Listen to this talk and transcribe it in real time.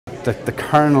the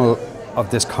kernel of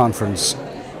this conference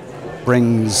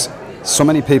brings so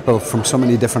many people from so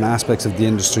many different aspects of the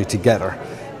industry together,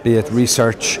 be it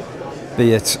research,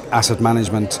 be it asset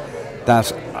management,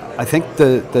 that I think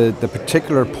the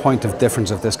particular point of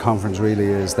difference of this conference really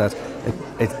is that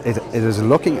it is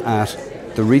looking at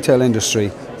the retail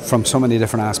industry from so many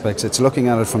different aspects. It's looking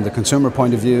at it from the consumer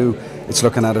point of view, it's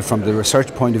looking at it from the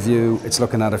research point of view, it's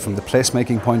looking at it from the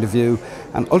placemaking point of view,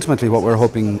 and ultimately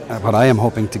what I am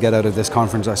hoping to get out of this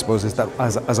conference, I suppose, is that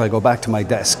as I go back to my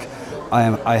desk,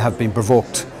 I have been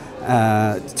provoked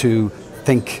to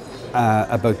think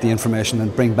about the information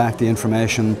and bring back the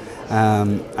information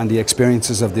and the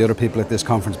experiences of the other people at this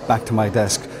conference back to my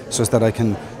desk, so that I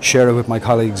can share it with my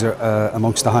colleagues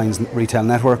amongst the Hines retail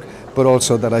network, but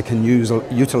also that I can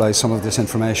utilise some of this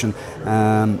information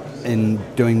in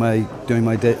doing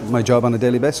my job on a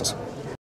daily basis.